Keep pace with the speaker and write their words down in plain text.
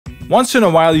Once in a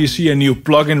while you see a new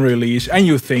plugin release and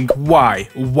you think, why?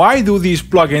 Why do these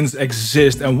plugins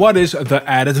exist and what is the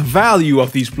added value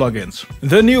of these plugins?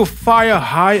 The new Fire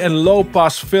high and low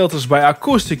pass filters by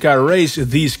Acustica raise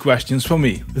these questions for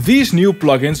me. These new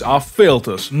plugins are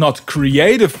filters, not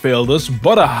creative filters,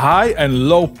 but a high and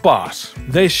low pass.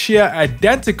 They share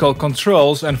identical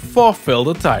controls and 4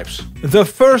 filter types. The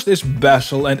first is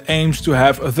bezel and aims to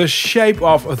have the shape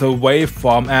of the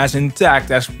waveform as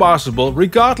intact as possible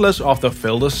regardless of the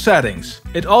filter settings.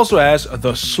 It also has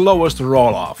the slowest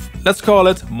roll-off. Let's call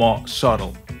it more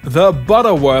subtle. The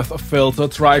Butterworth filter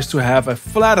tries to have a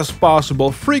flat as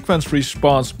possible frequency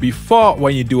response before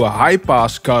when you do a high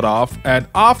pass cutoff and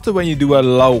after when you do a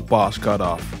low pass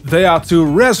cutoff. They are 2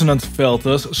 resonant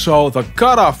filters, so the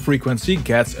cutoff frequency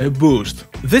gets a boost.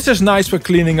 This is nice for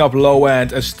cleaning up low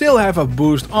end and still have a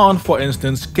boost on, for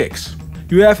instance, kicks.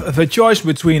 You have the choice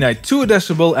between a 2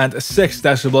 dB and a 6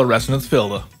 dB resonant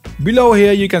filter. Below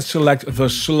here you can select the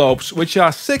slopes, which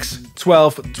are 6,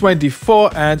 12,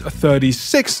 24 and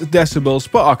 36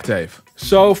 dB per octave.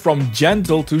 So from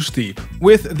gentle to steep.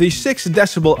 With the 6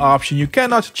 dB option you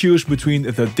cannot choose between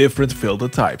the different filter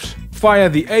types. Via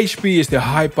the HP is the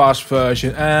high pass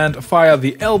version and via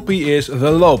the LP is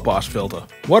the low pass filter.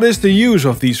 What is the use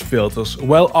of these filters?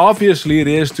 Well, obviously it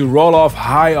is to roll off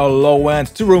high or low end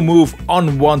to remove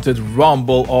unwanted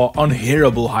rumble or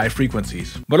unhearable high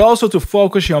frequencies. But also to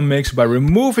focus your mix by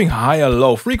removing high or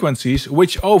low frequencies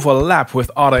which overlap with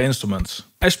other instruments.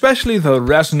 Especially the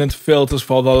resonant filters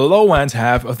for the low end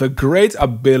have the great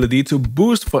ability to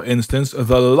boost, for instance,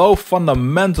 the low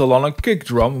fundamental on a kick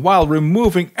drum while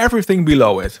removing everything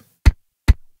below it.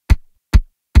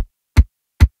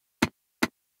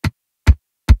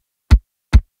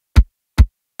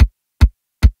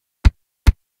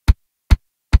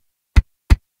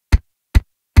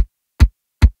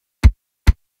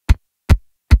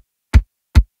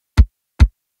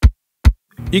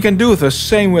 You can do the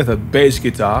same with a bass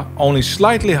guitar, only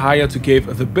slightly higher to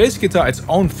give the bass guitar its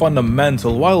own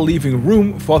fundamental while leaving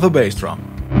room for the bass drum.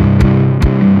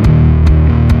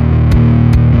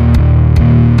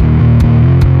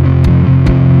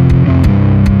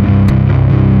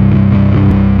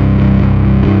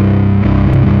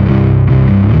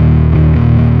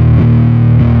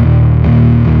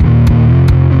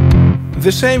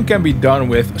 The same can be done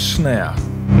with snare.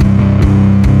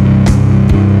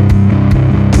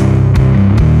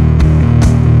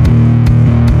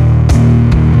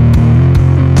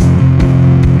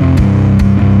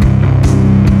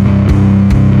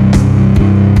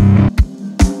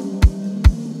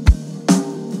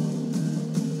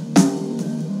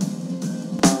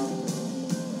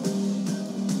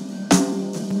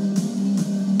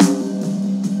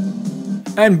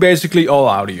 And basically all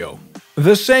audio.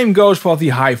 The same goes for the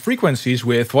high frequencies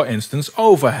with, for instance,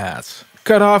 overheads.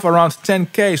 Cut off around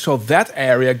 10K so that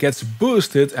area gets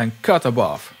boosted and cut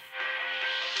above.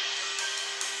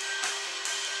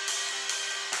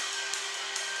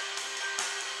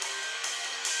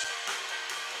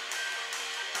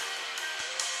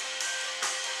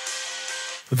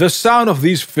 The sound of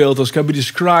these filters can be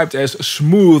described as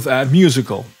smooth and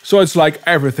musical. So it's like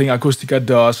everything Acustica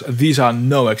does, these are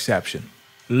no exception.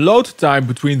 Load time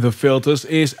between the filters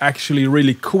is actually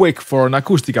really quick for an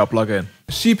Acustica plugin.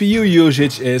 CPU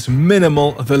usage is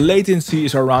minimal, the latency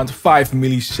is around 5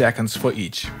 milliseconds for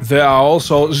each. There are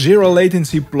also zero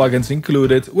latency plugins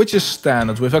included, which is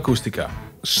standard with Acustica.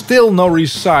 Still no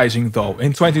resizing though,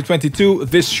 in 2022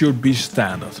 this should be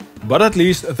standard. But at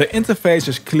least the interface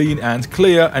is clean and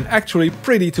clear and actually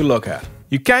pretty to look at.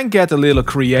 You can get a little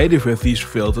creative with these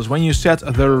filters when you set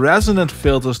the resonant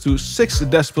filters to 6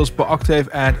 dB per octave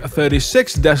and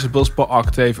 36 dB per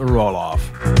octave roll-off.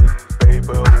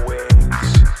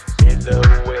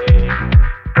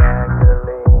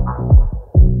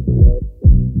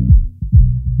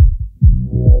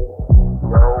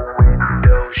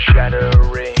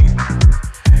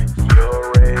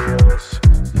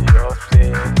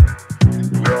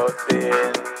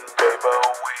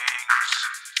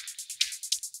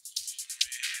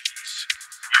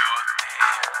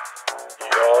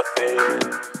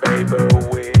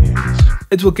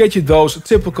 It will get you those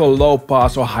typical low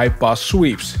pass or high pass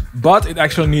sweeps, but it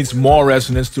actually needs more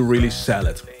resonance to really sell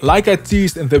it. Like I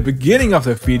teased in the beginning of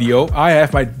the video, I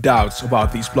have my doubts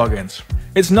about these plugins.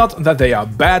 It's not that they are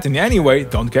bad in any way,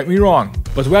 don't get me wrong.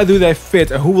 But where do they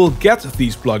fit and who will get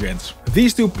these plugins?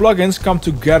 These two plugins come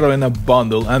together in a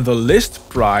bundle and the list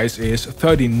price is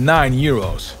 39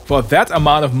 euros. For that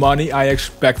amount of money I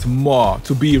expect more,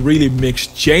 to be really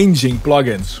mix-changing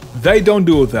plugins. They don't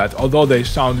do that, although they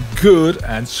sound good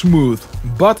and smooth.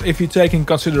 But if you take in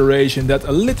consideration that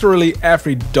literally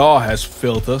every DAW has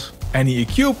filters, any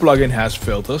EQ plugin has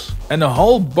filters, and a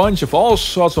whole bunch of all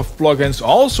sorts of plugins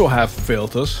also have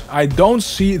filters, I don't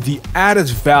see the added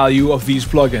value of these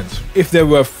plugins. If they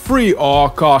were free or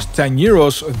cost 10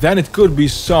 euros, then it could be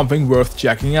something worth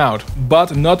checking out.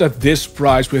 But not at this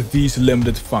price with these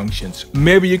limited functions.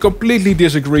 Maybe you completely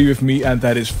disagree with me and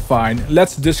that is fine.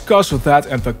 Let's discuss that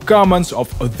in the comments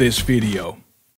of this video.